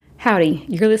Howdy,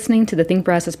 you're listening to the Think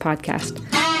Brazos podcast.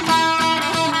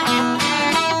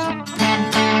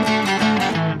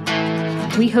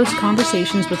 We host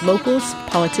conversations with locals,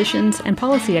 politicians, and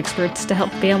policy experts to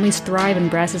help families thrive in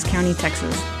Brazos County,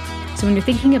 Texas. So when you're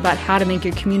thinking about how to make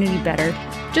your community better,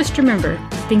 just remember,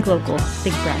 think local,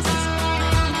 think Brazos.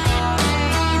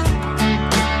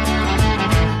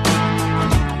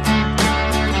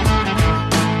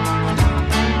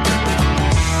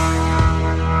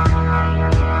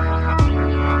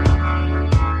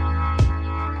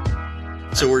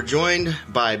 So we're joined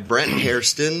by Brent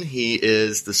Hairston. He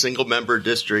is the single-member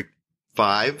District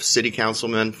 5 City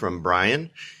Councilman from Bryan,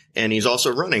 and he's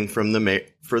also running for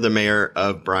the mayor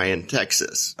of Bryan,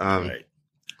 Texas. Right.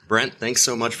 Brent, thanks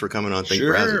so much for coming on Think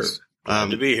Sure. Brazos. Glad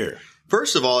to be here.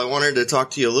 First of all, I wanted to talk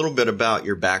to you a little bit about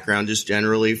your background, just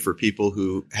generally for people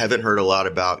who haven't heard a lot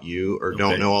about you or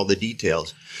don't know all the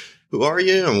details. Who are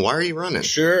you and why are you running?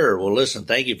 Sure. Well, listen,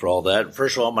 thank you for all that.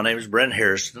 First of all, my name is Brent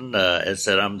Hairston. As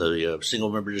said, I'm the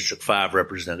single-member District 5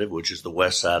 representative, which is the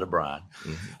west side of Bryan.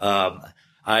 Mm-hmm.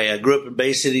 I grew up in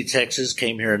Bay City, Texas,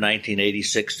 came here in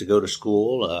 1986 to go to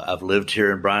school. I've lived here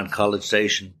in Bryan College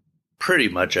Station pretty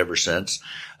much ever since.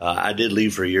 I did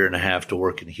leave for a year and a half to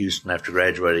work in Houston after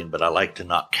graduating, but I like to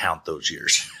not count those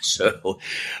years.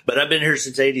 But I've been here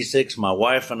since 86. My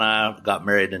wife and I got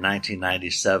married in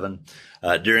 1997.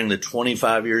 During the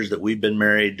 25 years that we've been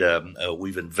married,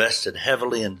 we've invested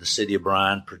heavily in the city of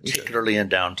Bryan, particularly in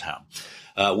downtown.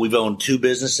 We've owned two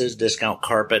businesses, Discount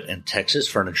Carpet and Texas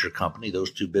Furniture Company.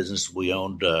 Those two businesses we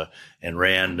owned and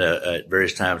ran at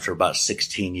various times for about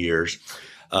 16 years.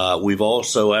 We've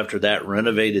also, after that,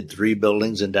 renovated 3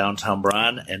 buildings in downtown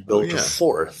Bryan and built a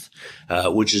fourth,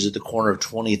 which is at the corner of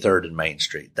 23rd and Main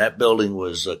Street. That building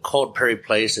was called Perry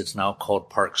Place. It's now called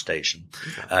Park Station.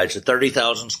 It's a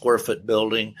 30,000 square foot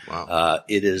building. Wow.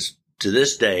 It is, to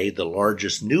this day, the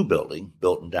largest new building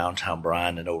built in downtown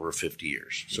Bryan in over 50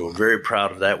 years. So we're very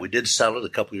proud of that. We did sell it a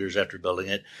couple of years after building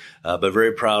it, but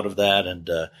very proud of that. And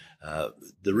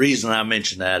the reason I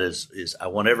mention that is I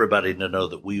want everybody to know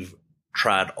that we've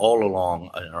tried all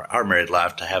along in our married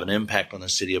life to have an impact on the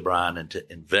city of Bryan and to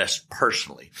invest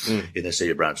personally in the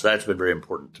city of Bryan. So that's been very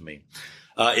important to me.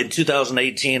 In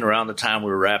 2018, around the time we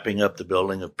were wrapping up the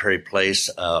building of Perry Place,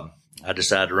 I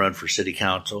decided to run for city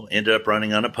council, ended up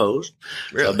running unopposed.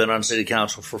 Really? So I've been on city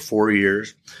council for 4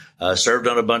 years, served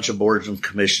on a bunch of boards and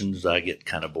commissions. I get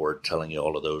kind of bored telling you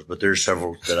all of those, but there's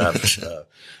several that I've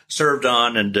served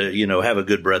on and, have a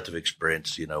good breadth of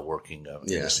experience, working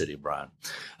in the city of Bryan.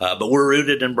 But we're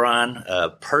rooted in Bryan.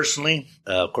 Personally,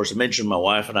 of course, I mentioned my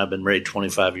wife and I have been married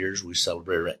 25 years. We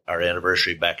celebrated our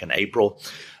anniversary back in April.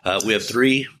 We have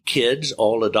 3 kids,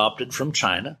 all adopted from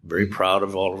China. Very proud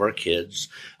of all of our kids.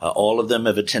 All of them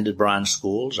have attended Bryan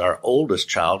schools. Our oldest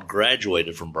child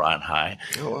graduated from Bryan High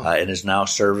and is now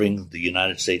serving the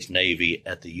United States Navy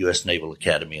at the U.S. Naval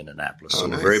Academy in Annapolis. So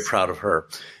we're very proud of her.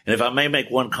 And if I may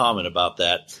make one comment about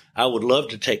that, I would love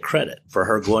to take credit for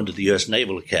her going to the U.S.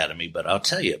 Naval Academy, but I'll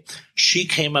tell you, she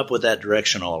came up with that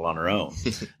direction all on her own.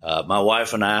 My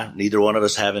wife and I, neither one of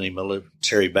us have any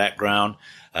military background.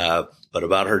 But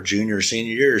about her junior or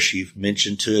senior year, she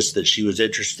mentioned to us that she was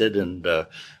interested in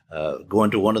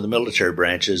going to one of the military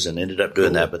branches and ended up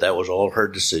doing that. But that was all her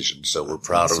decision. So we're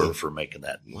proud of her for making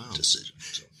that decision.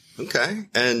 So. Okay.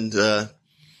 And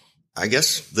I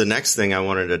guess the next thing I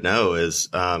wanted to know is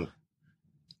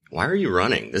why are you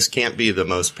running? This can't be the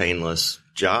most painless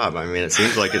job. I mean, it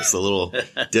seems like it's a little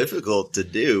difficult to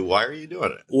do. Why are you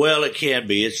doing it? Well, it can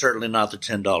be. It's certainly not the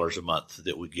 $10 a month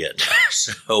that we get.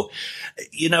 So,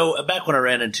 back when I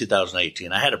ran in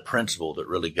 2018, I had a principle that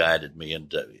really guided me.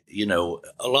 And,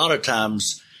 a lot of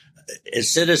times as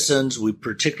citizens, we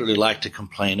particularly like to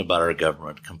complain about our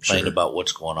government, complain about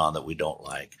what's going on that we don't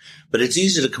like. But it's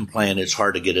easy to complain. It's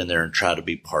hard to get in there and try to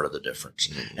be part of the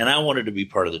difference. And I wanted to be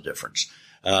part of the difference.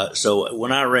 So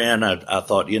when I ran, I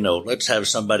thought, let's have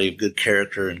somebody of good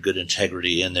character and good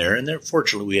integrity in there. And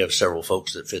fortunately, we have several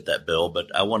folks that fit that bill,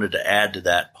 but I wanted to add to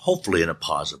that, hopefully in a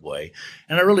positive way.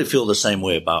 And I really feel the same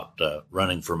way about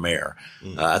running for mayor.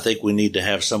 I think we need to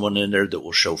have someone in there that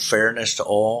will show fairness to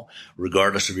all,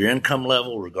 regardless of your income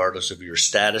level, regardless of your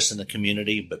status in the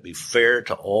community, but be fair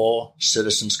to all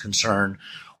citizens concerned,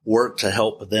 work to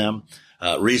help them.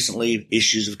 Recently,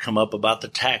 issues have come up about the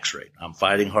tax rate. I'm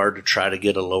fighting hard to try to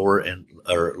get a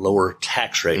lower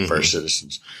tax rate for our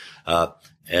citizens.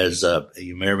 As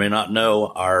you may or may not know,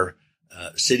 our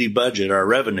city budget, our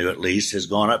revenue at least, has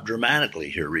gone up dramatically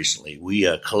here recently. We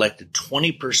collected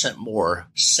 20%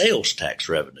 more sales tax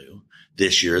revenue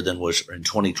this year than was in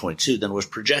 2022 than was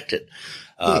projected.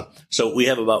 So we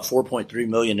have about $4.3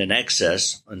 million in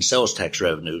excess in sales tax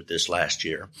revenue this last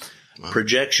year. Wow.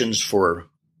 Projections for,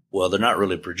 well, they're not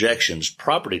really projections.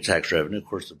 Property tax revenue, of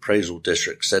course, the appraisal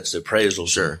district sets the appraisals.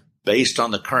 Sure. Based on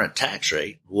the current tax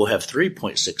rate, we'll have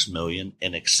 $3.6 million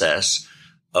in excess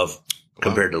of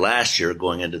compared to last year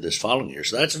going into this following year.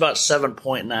 So that's about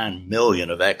 $7.9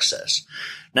 million of excess.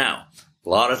 Now, a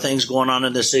lot of things going on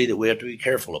in the city that we have to be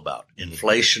careful about.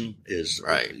 Inflation is,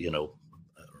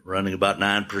 running about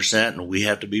 9%, and we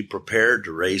have to be prepared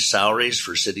to raise salaries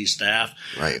for city staff.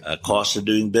 Right. Cost of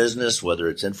doing business, whether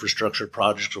it's infrastructure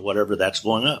projects or whatever, that's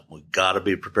going up. We've got to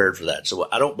be prepared for that. So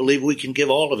I don't believe we can give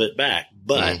all of it back,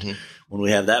 but when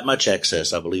we have that much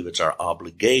excess, I believe it's our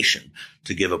obligation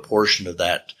to give a portion of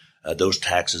that, those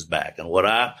taxes back. And what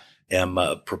I am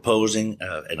proposing,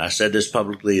 and I said this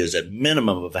publicly, is a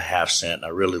minimum of a half cent. I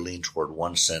really lean toward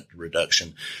 1 cent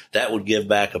reduction. That would give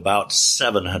back about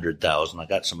 $700,000. I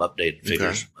got some updated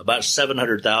figures. Okay. About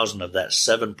 $700,000 of that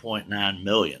 $7.9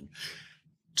 million.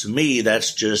 To me,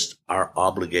 that's just our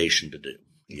obligation to do.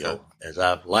 You know, as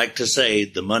I like to say,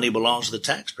 the money belongs to the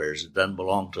taxpayers. It doesn't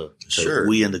belong to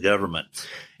we in the government.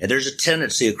 And there's a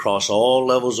tendency across all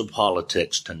levels of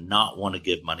politics to not want to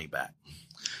give money back.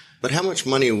 But how much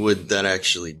money would that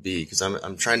actually be? Because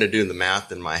I'm trying to do the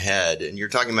math in my head, and you're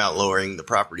talking about lowering the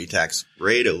property tax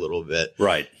rate a little bit.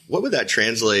 Right. What would that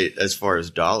translate as far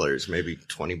as dollars? Maybe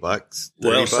 $20, $30?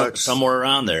 Well, somewhere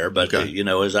around there. But, you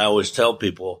know, as I always tell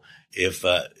people, if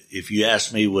you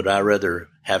ask me, would I rather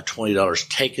have $20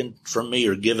 taken from me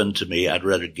or given to me, I'd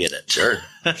rather get it. Sure.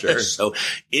 So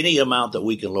any amount that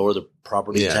we can lower the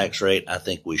property tax rate, I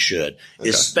think we should,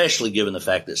 especially given the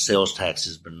fact that sales tax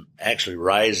has been actually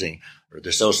rising, or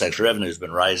the sales tax revenue has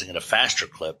been rising at a faster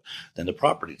clip than the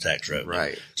property tax revenue.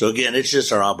 Right. So again, it's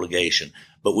just our obligation.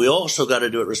 But we also got to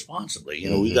do it responsibly.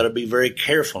 You know, we've got to be very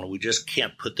careful, and we just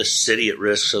can't put the city at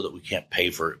risk so that we can't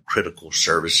pay for critical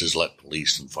services like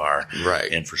police and fire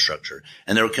infrastructure.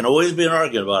 And there can always be an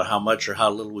argument about how much or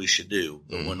how little we should do.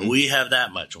 But when we have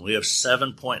that much, when we have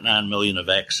 $7.9 million of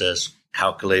excess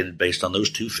calculated based on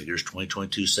those two figures,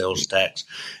 2022 sales tax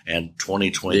and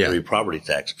 2023 property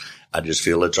tax, I just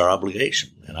feel it's our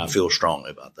obligation, and I feel strongly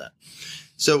about that.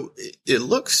 So it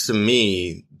looks to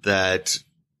me that,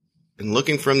 and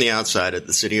looking from the outside at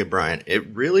the city of Bryan,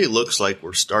 it really looks like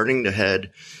we're starting to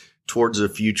head towards a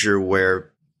future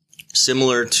where,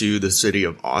 similar to the city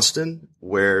of Austin,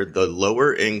 where the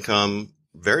lower income,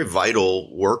 very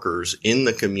vital workers in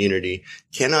the community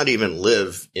cannot even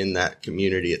live in that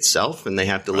community itself, and they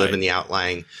have to live in the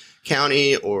outlying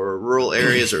county or rural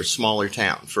areas or smaller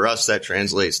town. For us, that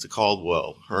translates to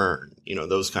Caldwell, Hearn, you know,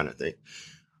 those kind of things.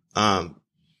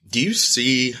 Do you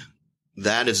see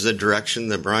that is the direction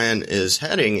that Bryan is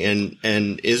heading,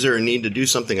 and is there a need to do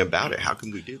something about it? How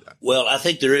can we do that? Well, I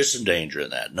think there is some danger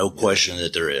in that. No question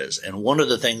that there is. And one of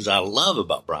the things I love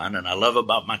about Bryan, and I love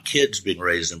about my kids being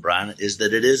raised in Bryan, is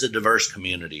that it is a diverse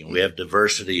community. And we have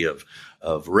diversity of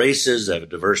races, a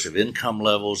diversity of income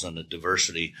levels, and a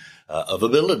diversity of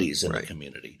abilities in the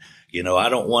community. You know, I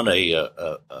don't want a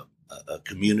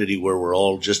community where we're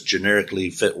all just generically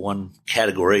fit one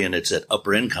category and it's at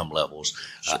upper income levels.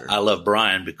 Sure. I love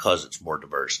Bryan because it's more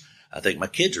diverse. I think my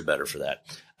kids are better for that.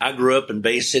 I grew up in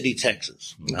Bay City,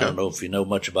 Texas. Okay. I don't know if you know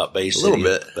much about Bay City. A little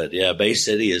bit. But yeah, Bay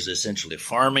City is essentially a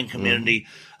farming community.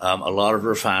 A lot of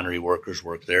refinery workers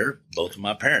work there. Both of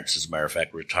my parents, as a matter of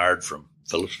fact, retired from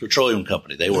Phillips Petroleum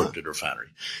Company. They worked at a refinery.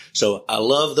 So I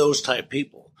love those type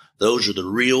people. Those are the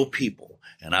real people.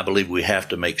 And I believe we have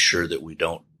to make sure that we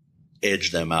don't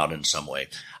edge them out in some way.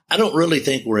 I don't really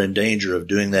think we're in danger of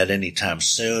doing that anytime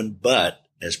soon, but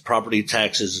as property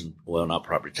taxes, well, not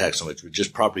property tax so much, but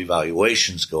just property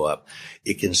valuations go up,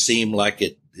 it can seem like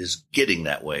it is getting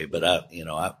that way. But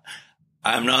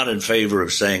I'm not in favor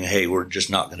of saying, hey, we're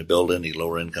just not going to build any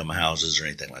lower income houses or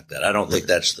anything like that. I don't think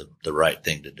that's the right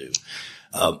thing to do.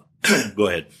 Go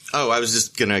ahead. Oh, I was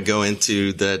just going to go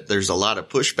into that. There's a lot of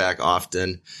pushback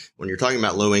often when you're talking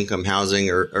about low income housing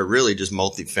or really just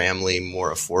multifamily,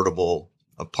 more affordable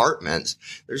apartments.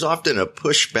 There's often a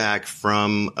pushback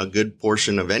from a good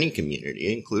portion of any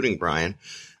community, including Bryan,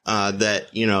 that,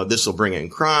 you know, this will bring in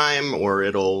crime or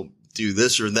it'll do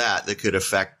this or that could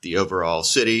affect the overall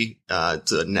city.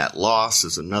 It's a net loss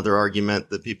is another argument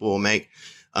that people will make.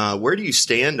 Where do you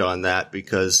stand on that?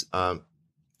 Because,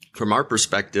 from our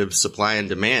perspective, supply and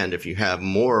demand, if you have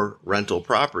more rental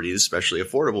properties, especially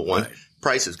affordable ones,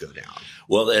 prices go down.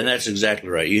 Well, and that's exactly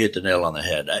right. You hit the nail on the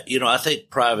head. You know, I think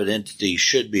private entities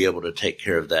should be able to take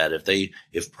care of that.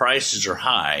 If prices are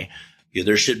high,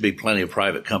 there should be plenty of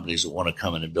private companies that want to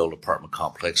come in and build apartment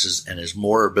complexes. And as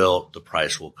more are built, the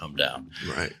price will come down.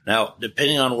 Right. Now,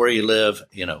 depending on where you live,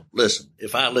 listen,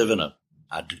 if I live in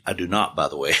I do not, by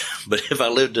the way, but if I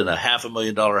lived in a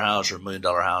 $500,000 house or $1 million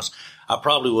house, I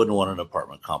probably wouldn't want an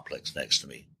apartment complex next to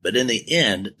me. But in the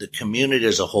end, the community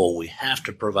as a whole, we have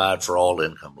to provide for all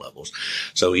income levels.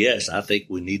 So yes, I think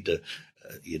we need to,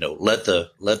 let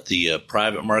the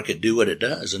private market do what it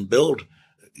does and build,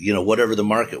 whatever the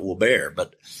market will bear.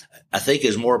 But I think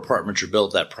as more apartments are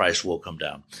built, that price will come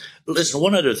down. But listen,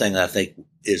 one other thing I think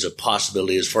is a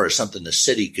possibility as far as something the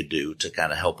city could do to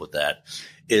kind of help with that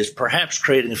is perhaps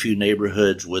creating a few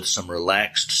neighborhoods with some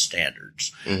relaxed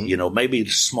standards, maybe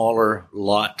smaller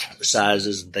lot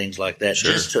sizes and things like that,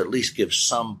 Sure. just to at least give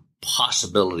some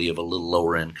possibility of a little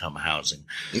lower income housing.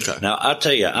 Okay. Now, I'll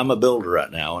tell you, I'm a builder right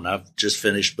now, and I've just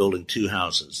finished building 2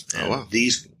 houses. And wow.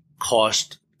 These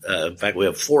cost, in fact, we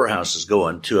have 4 houses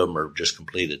going. 2 of them are just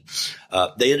completed.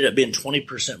 They ended up being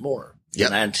 20% more. Yep.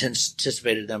 And I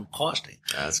anticipated them costing.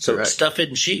 That's so correct. Stuff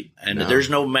isn't cheap, and No. there's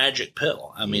no magic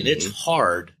pill. I mean, it's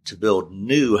hard to build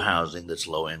new housing that's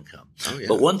low income. Oh, yeah.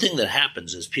 But one thing that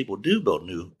happens is people do build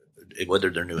new, whether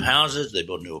they're new houses, they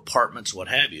build new apartments, what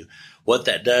have you. What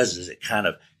that does is it kind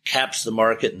of caps the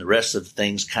market, and the rest of the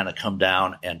things kind of come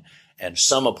down, and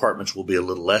some apartments will be a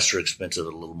little lesser expensive, a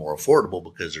little more affordable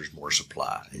because there's more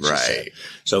supply. Right.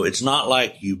 So it's not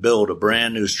like you build a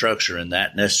brand new structure and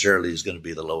that necessarily is going to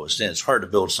be the lowest end. It's hard to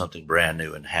build something brand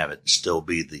new and have it still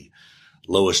be the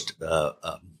lowest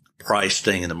price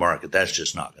thing in the market. That's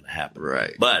just not going to happen.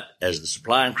 Right. But as the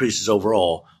supply increases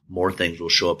overall, more things will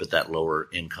show up at that lower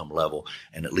income level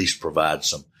and at least provide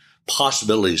some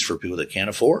possibilities for people that can't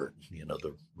afford,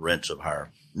 the rents of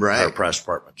higher price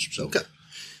apartments. So. Okay.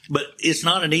 But it's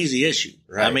not an easy issue.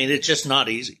 Right. I mean, it's just not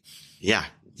easy. Yeah.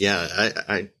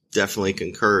 I definitely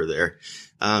concur there.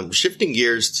 Shifting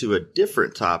gears to a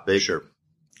different topic. Sure.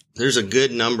 There's a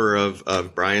good number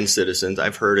of Bryan citizens.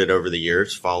 I've heard it over the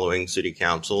years following city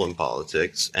council and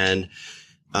politics. And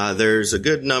there's a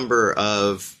good number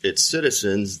of its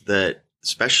citizens that,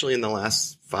 especially in the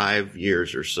last 5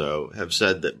 years or so, have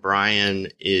said that Bryan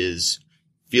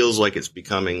feels like it's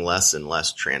becoming less and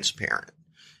less transparent.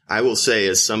 I will say,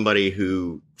 as somebody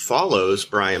who follows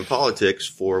Bryan politics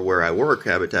for where I work,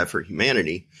 Habitat for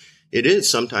Humanity, it is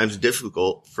sometimes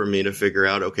difficult for me to figure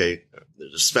out, okay,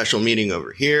 there's a special meeting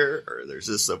over here, or there's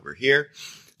this over here.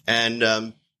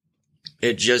 And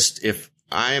if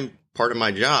I'm part of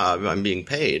my job, I'm being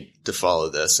paid to follow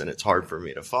this, and it's hard for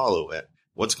me to follow it.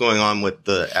 What's going on with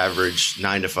the average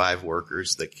 9-to-5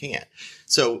 workers that can't?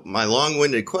 So my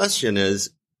long-winded question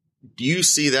is, do you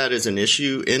see that as an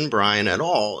issue in Bryan at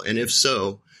all? And if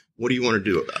so, what do you want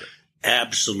to do about it?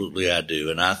 Absolutely, I do.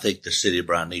 And I think the city of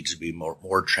Bryan needs to be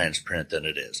more transparent than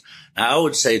it is. Now, I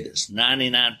would say this,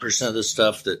 99% of the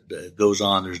stuff that goes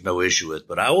on, there's no issue with.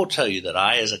 But I will tell you that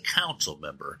I, as a council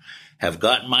member, have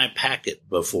gotten my packet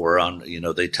before on,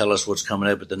 they tell us what's coming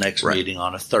up at the next meeting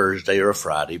on a Thursday or a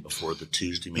Friday before the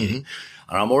Tuesday meeting.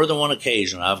 And on more than one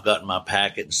occasion, I've gotten my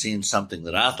packet and seen something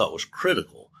that I thought was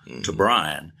critical to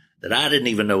Bryan that I didn't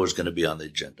even know was going to be on the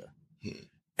agenda.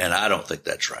 And I don't think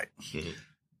that's right.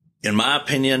 In my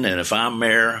opinion, and if I'm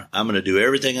mayor, I'm going to do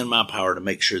everything in my power to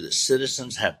make sure that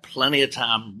citizens have plenty of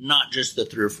time, not just the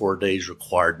 3 or 4 days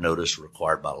required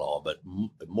by law, but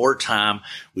more time.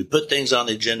 We put things on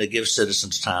the agenda, give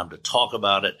citizens time to talk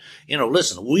about it.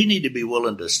 Listen, we need to be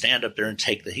willing to stand up there and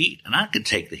take the heat. And I can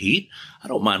take the heat. I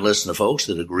don't mind listening to folks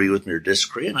that agree with me or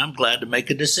disagree, and I'm glad to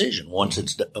make a decision once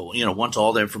once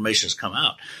all the information has come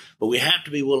out. But we have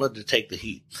to be willing to take the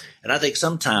heat. And I think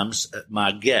sometimes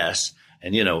my guess,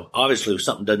 and, obviously if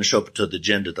something doesn't show up to the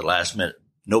agenda at the last minute,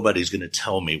 nobody's going to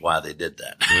tell me why they did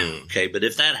that. Okay. But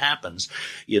if that happens,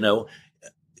 you got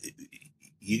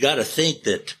to think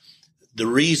that the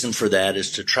reason for that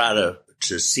is to try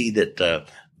to see that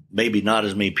maybe not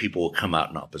as many people will come out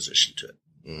in opposition to it.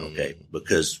 Okay.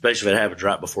 Because especially if it happens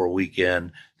right before a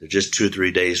weekend, there's just 2 or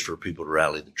 3 days for people to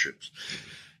rally the troops.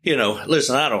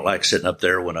 Listen, I don't like sitting up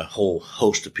there when a whole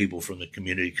host of people from the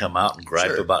community come out and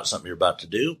gripe about something you're about to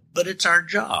do, but it's our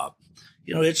job.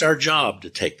 It's our job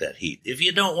to take that heat. If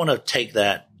you don't want to take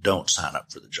that, don't sign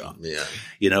up for the job.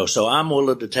 Yeah. So I'm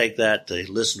willing to take that,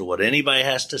 to listen to what anybody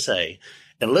has to say.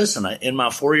 And listen, in my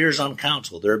 4 years on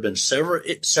council, there have been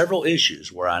several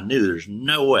issues where I knew there's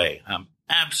no way I'm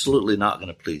absolutely not going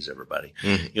to please everybody.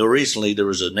 Recently there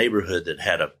was a neighborhood that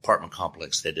had an apartment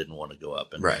complex they didn't want to go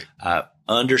up. And I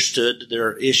understood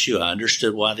their issue. I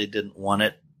understood why they didn't want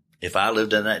it. If I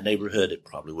lived in that neighborhood, it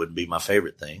probably wouldn't be my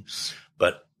favorite thing.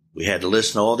 But we had to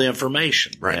listen to all the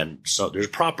information. Right. And so there's a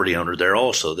property owner there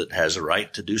also that has a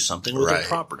right to do something with their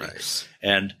property. Right.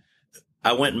 And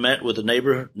I went and met with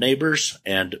the neighbors,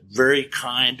 and very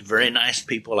kind, very nice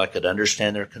people. I could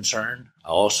understand their concern. I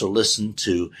also listened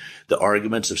to the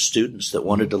arguments of students that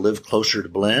wanted to live closer to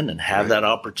Blinn and have that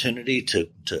opportunity to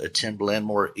attend Blinn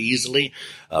more easily,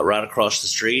 right across the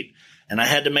street. And I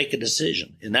had to make a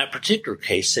decision. In that particular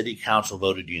case, City Council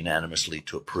voted unanimously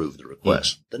to approve the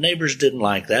request. The neighbors didn't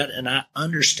like that, and I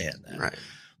understand that. Right.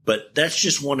 But that's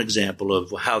just one example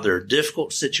of how there are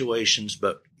difficult situations,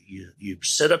 but you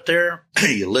sit up there,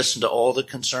 you listen to all the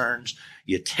concerns,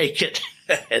 you take it,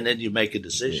 and then you make a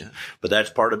decision. Yeah. But that's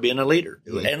part of being a leader.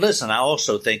 Mm-hmm. And listen, I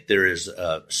also think there is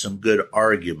some good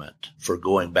argument for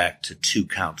going back to 2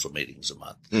 council meetings a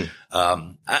month.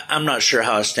 I'm not sure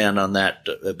how I stand on that,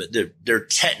 but they're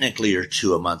technically are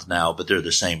 2 a month now, but they're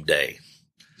the same day.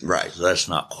 Right. So that's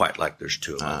not quite like there's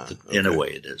 2 a month. Okay. In a way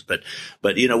it is. But,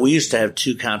 we used to have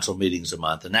 2 council meetings a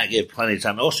month, and that gave plenty of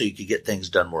time. Also, you could get things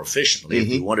done more efficiently. If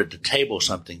you wanted to table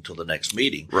something till the next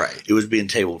meeting, right, it was being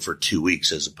tabled for 2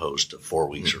 weeks as opposed to 4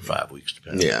 weeks or 5 weeks,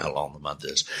 depending on how long the month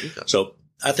is. Okay. So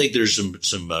I think there's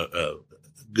some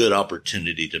good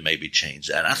opportunity to maybe change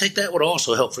that. And I think that would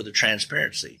also help for the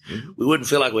transparency. We wouldn't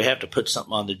feel like we have to put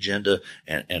something on the agenda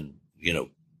and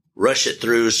rush it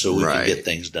through so we can get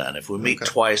things done. If we meet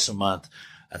twice a month,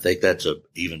 I think that's a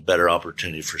even better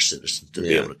opportunity for citizens to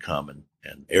be able to come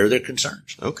and air their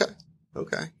concerns. Okay.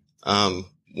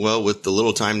 Well, with the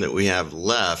little time that we have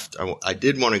left, I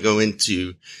did want to go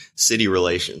into city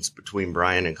relations between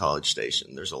Bryan and College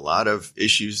Station. There's a lot of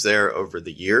issues there over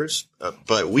the years,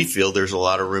 but we feel there's a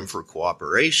lot of room for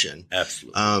cooperation.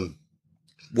 Absolutely.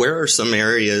 Where are some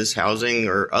areas, housing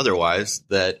or otherwise,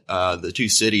 that the 2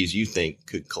 cities you think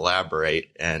could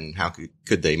collaborate, and how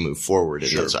could they move forward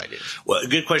in those ideas? Well, a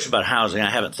good question about housing. I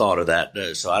haven't thought of that,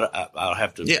 so I'll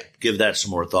have to give that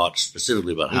some more thought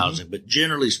specifically about housing. But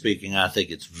generally speaking, I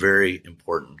think it's very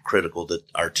important, critical that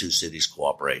our 2 cities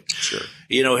cooperate. Sure.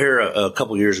 Here a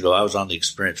couple of years ago, I was on the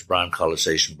Experience Bryan College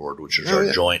Station Board, which is our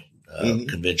joint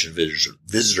Convention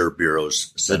Visitor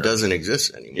Bureaus Center. That doesn't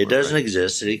exist anymore. It doesn't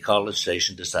exist. City College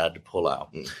Station decided to pull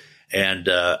out. And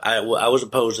I was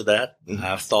opposed to that.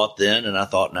 I thought then and I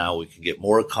thought now we can get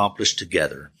more accomplished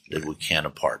together than we can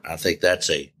apart. I think that's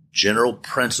a general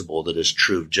principle that is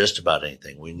true of just about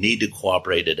anything. We need to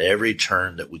cooperate at every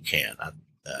turn that we can.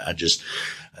 I just,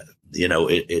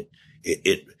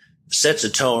 it sets a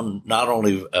tone not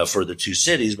only for the 2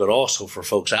 cities, but also for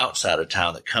folks outside of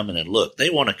town that come in and look. They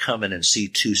want to come in and see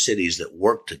 2 cities that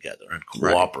work together and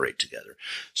cooperate together.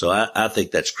 So I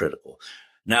think that's critical.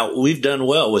 Now, we've done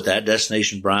well with that.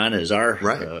 Destination Bryan is our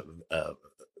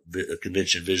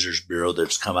Convention Visitors Bureau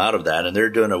that's come out of that, and they're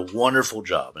doing a wonderful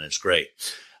job, and it's great.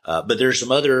 But there's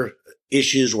some other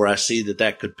issues where I see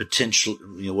that could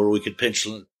potentially, where we could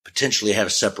potentially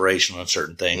have separation on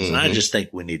certain things. And I just think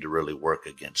we need to really work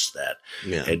against that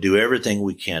and do everything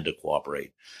we can to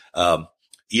cooperate.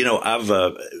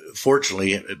 I've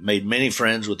fortunately made many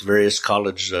friends with various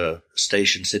College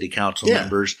Station City Council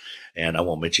members, and I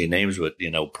won't mention names, but,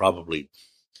 probably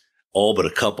all but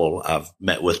a couple I've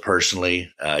met with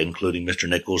personally, including Mr.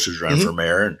 Nichols, who's running for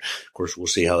mayor. And of course, we'll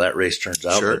see how that race turns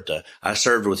out. Sure. But I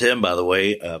served with him, by the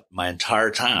way, my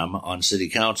entire time on city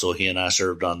council. He and I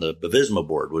served on the BAVISMA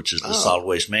board, which is the solid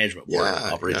waste management board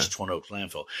that operates Twin Oaks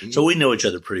landfill. So we know each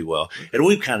other pretty well. And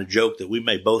we've kind of joked that we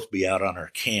may both be out on our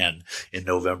can in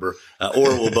November,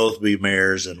 or we'll both be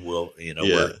mayors, and we're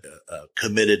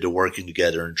committed to working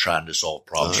together and trying to solve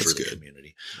problems for the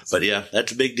community. But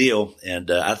that's a big deal. And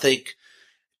I think,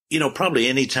 probably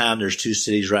any time there's 2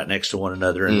 cities right next to one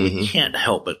another and we can't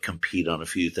help but compete on a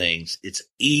few things, it's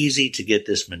easy to get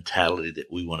this mentality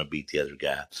that we want to beat the other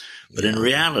guy. But in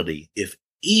reality, if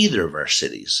either of our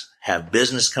cities have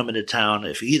business coming to town,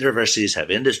 if either of our cities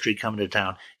have industry coming to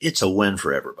town, it's a win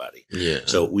for everybody. Yeah.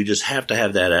 So we just have to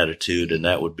have that attitude, and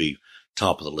that would be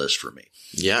top of the list for me.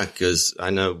 Yeah, because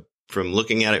I know from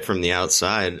looking at it from the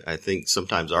outside, I think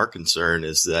sometimes our concern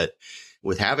is that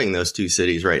with having those 2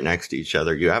 cities right next to each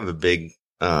other, you have a big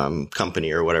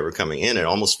company or whatever coming in. It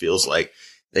almost feels like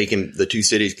the 2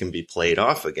 cities can be played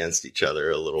off against each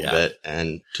other a little bit,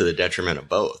 and to the detriment of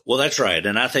both. Well, that's right.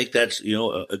 And I think that's,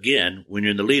 again, when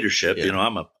you're in the leadership,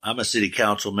 I'm a city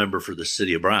council member for the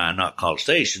city of Bryan, not College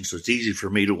Station. So it's easy for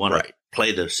me to want to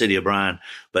play the city of Bryan.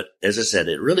 But as I said,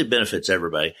 it really benefits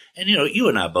everybody. And, you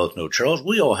and I both know, Charles,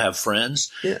 we all have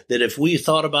friends that if we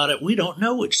thought about it, we don't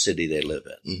know which city they live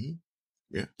in.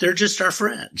 Yeah. They're just our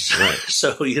friends. Right.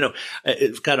 So,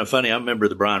 it's kind of funny. I remember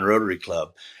the Bryan Rotary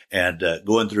Club, and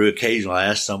going through occasionally, I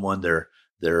asked someone their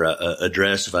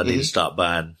address if I need to stop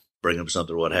by and bring them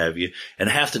something, what have you. And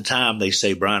half the time they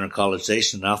say Bryan or College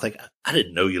Station, and I'll think, I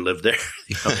didn't know you lived there.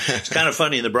 It's kind of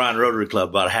funny in the Bryan Rotary Club,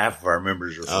 about half of our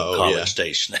members are from College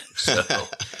Station. So,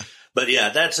 but yeah,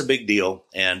 that's a big deal.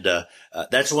 And,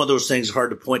 that's one of those things, hard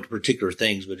to point to particular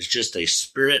things, but it's just a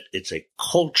spirit. It's a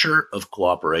culture of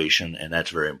cooperation. And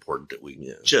that's very important that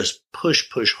we just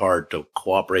push hard to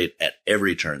cooperate at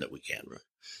every turn that we can. Right.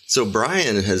 So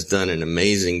Bryan has done an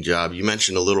amazing job. You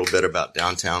mentioned a little bit about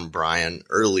downtown Bryan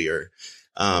earlier.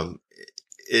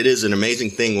 It is an amazing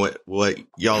thing what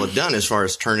y'all have done as far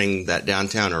as turning that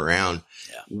downtown around.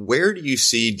 Yeah. Where do you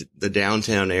see the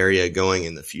downtown area going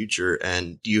in the future?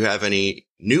 And do you have any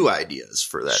new ideas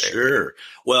for that area? Sure.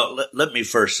 Well, let me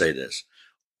first say this.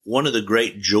 One of the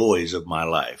great joys of my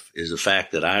life is the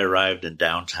fact that I arrived in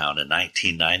downtown in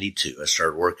 1992. I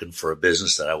started working for a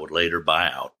business that I would later buy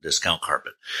out, Discount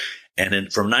Carpet. And then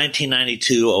from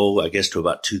 1992, I guess to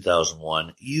about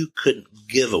 2001, you couldn't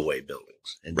give away buildings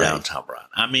in downtown Bryan.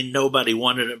 I mean, nobody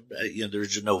wanted them.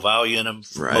 There's just no value in them.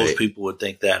 Most people would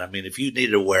think that. I mean, if you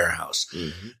needed a warehouse,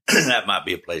 that might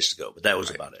be a place to go, but that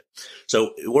was about it.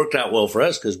 So it worked out well for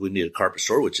us because we needed a carpet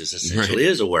store, which is essentially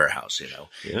is a warehouse,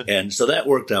 Yeah. And so that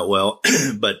worked out well.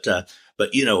 But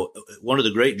one of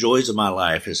the great joys of my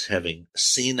life is having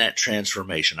seen that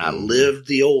transformation. I lived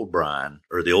the old Bryan,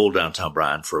 or the old downtown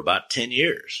Bryan, for about 10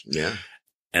 years. Yeah.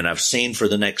 And I've seen for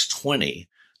the next 20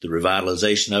 the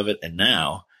revitalization of it. And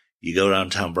now you go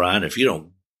downtown Bryan. If you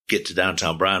don't get to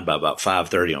downtown Bryan by about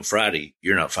 5:30 on Friday,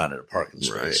 you're not finding a parking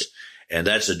space. Right. And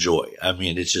that's a joy. I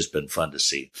mean, it's just been fun to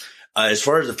see. As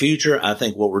far as the future, I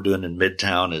think what we're doing in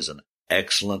Midtown is an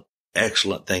excellent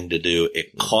thing to do.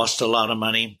 It costs a lot of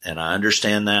money, and I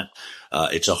understand that.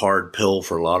 It's a hard pill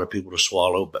for a lot of people to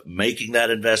swallow, but making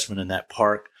that investment in that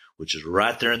park, which is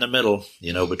right there in the middle,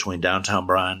 between downtown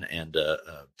Bryan and,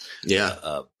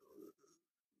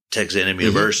 Texas A&M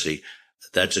University,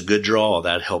 that's a good draw.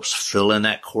 That helps fill in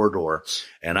that corridor.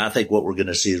 And I think what we're going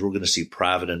to see is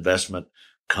private investment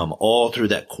come all through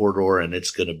that corridor, and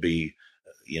it's going to be,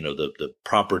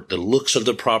 the looks of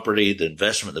the property, the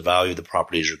investment, the value of the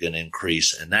properties are going to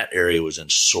increase. And that area was in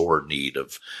sore need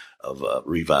of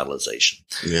revitalization.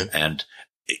 Yeah. And,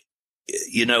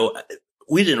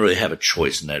 we didn't really have a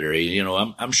choice in that area.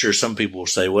 I'm sure some people will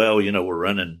say, well,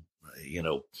 we're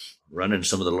running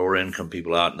some of the lower income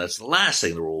people out, and that's the last thing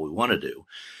in the world we want to do.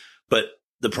 But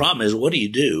the problem is, what do you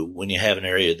do when you have an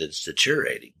area that's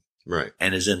deteriorating, right,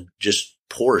 and is in just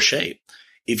poor shape?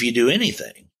 If you do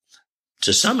anything,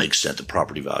 to some extent, the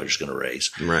property value is going to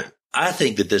raise. Right. I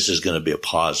think that this is going to be a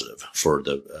positive for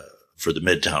the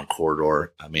Midtown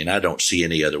corridor. I mean, I don't see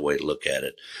any other way to look at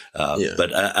it.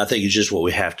 But I think it's just what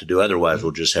we have to do. Otherwise,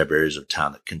 we'll just have areas of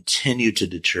town that continue to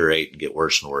deteriorate and get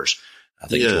worse and worse. I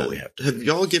think that's what we have to do. Have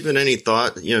y'all given any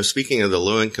thought, speaking of the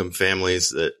low income families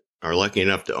that are lucky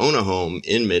enough to own a home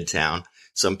in Midtown,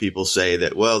 some people say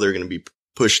that, well, they're going to be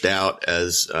pushed out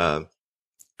as,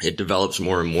 it develops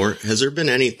more and more. Has there been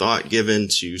any thought given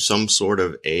to some sort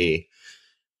of a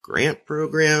grant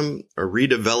program, a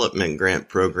redevelopment grant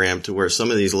program, to where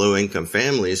some of these low income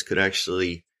families could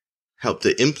actually help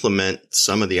to implement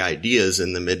some of the ideas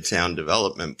in the Midtown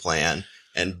development plan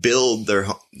and build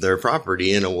their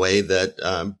property in a way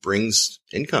that brings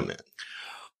income in?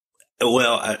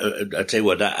 Well, I tell you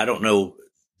what, I don't know.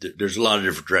 There's a lot of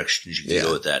different directions you can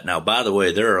go with that. Now, by the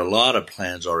way, there are a lot of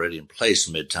plans already in place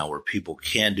in Midtown where people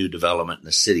can do development, and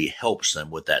the city helps them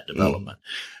with that development.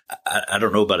 I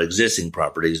don't know about existing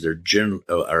properties. They're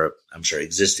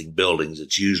existing buildings.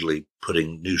 It's usually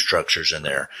putting new structures in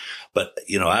there. But,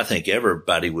 I think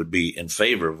everybody would be in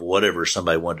favor of whatever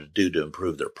somebody wanted to do to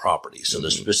improve their property. So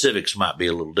the specifics might be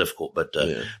a little difficult, but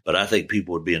I think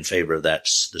people would be in favor of that,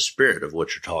 the spirit of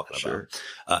what you're talking about.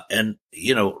 And,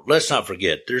 let's not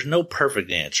forget, there's no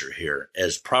perfect answer here.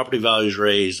 As property values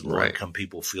raise, low income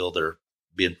people feel they're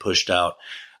being pushed out.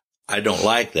 I don't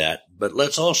like that, but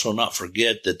let's also not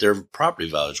forget that their property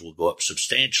values will go up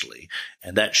substantially,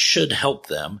 and that should help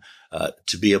them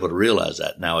to be able to realize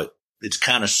that. Now, it's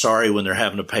kind of sorry when they're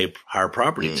having to pay higher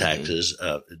property taxes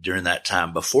during that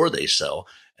time before they sell,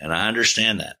 and I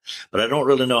understand that, but I don't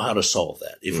really know how to solve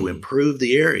that. If we improve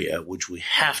the area, which we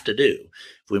have to do,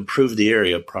 if we improve the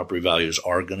area, property values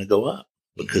are going to go up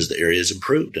because the area is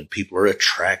improved and people are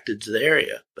attracted to the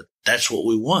area. But that's what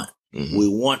we want. We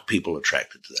want people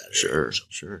attracted to that area.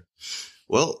 Sure.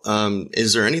 Well,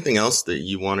 is there anything else that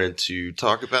you wanted to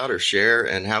talk about or share?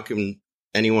 And how can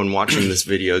anyone watching this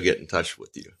video get in touch with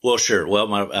you? Well, sure. Well,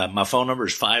 my phone number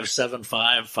is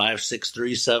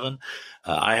 575-5637.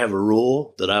 I have a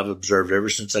rule that I've observed ever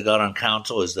since I got on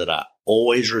council is that I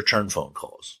always return phone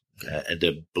calls.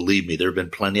 And believe me, there have been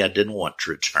plenty I didn't want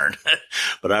to return,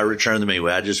 but I returned them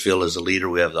anyway. I just feel as a leader,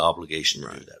 we have the obligation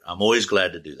to do that. I'm always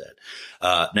glad to do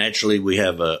that. Naturally, we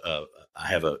have I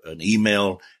have an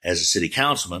email as a city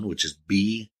councilman, which is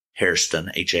B Hairston,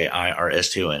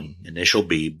 Hairston, initial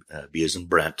B as in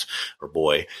Brent or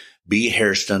boy,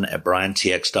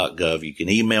 bhairston@bryantx.gov. You can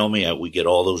email me. We get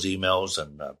all those emails,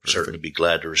 and certainly be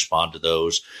glad to respond to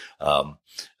those.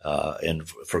 And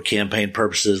for campaign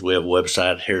purposes, we have a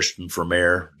website,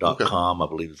 hairstonformayor.com, I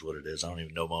believe is what it is. I don't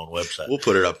even know my own website. We'll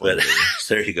put it up. But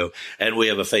there you go. And we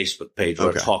have a Facebook page where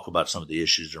I talk about some of the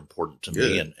issues that are important to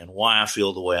me and why I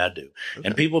feel the way I do. Okay.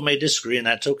 And people may disagree, and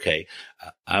that's okay.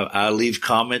 I leave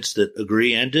comments that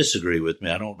agree and disagree with me.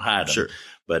 I don't hide them. Sure.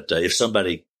 But if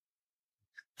somebody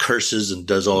curses and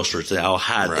does all sorts of things, I'll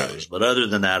hide those. But other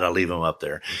than that, I'll leave them up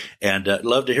there. And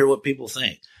love to hear what people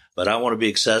think. But I want to be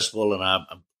accessible, and I'm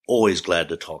always glad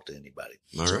to talk to anybody.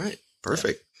 All right.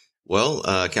 Perfect. Well,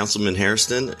 Councilman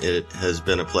Hairston, it has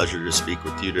been a pleasure to speak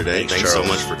with you today. Thanks so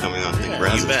much for coming on Think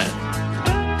Brazos. You bet.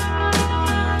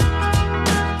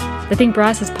 The Think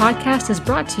Brazos podcast is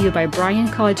brought to you by Bryan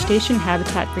College Station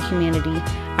Habitat for Humanity.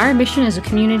 Our mission is a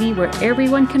community where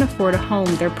everyone can afford a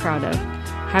home they're proud of.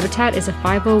 Habitat is a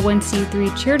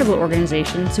 501c3 charitable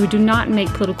organization, so we do not make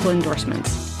political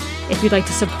endorsements. If you'd like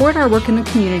to support our work in the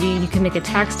community, you can make a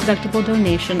tax-deductible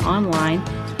donation online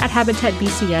at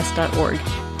habitatbcs.org.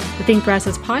 The Think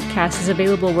Brazos podcast is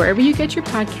available wherever you get your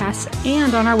podcasts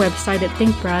and on our website at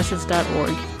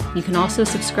thinkbrazos.org. You can also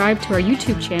subscribe to our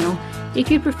YouTube channel if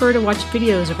you prefer to watch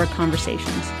videos of our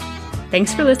conversations.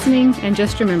 Thanks for listening, and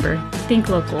just remember, think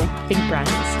local, think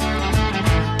Brazos.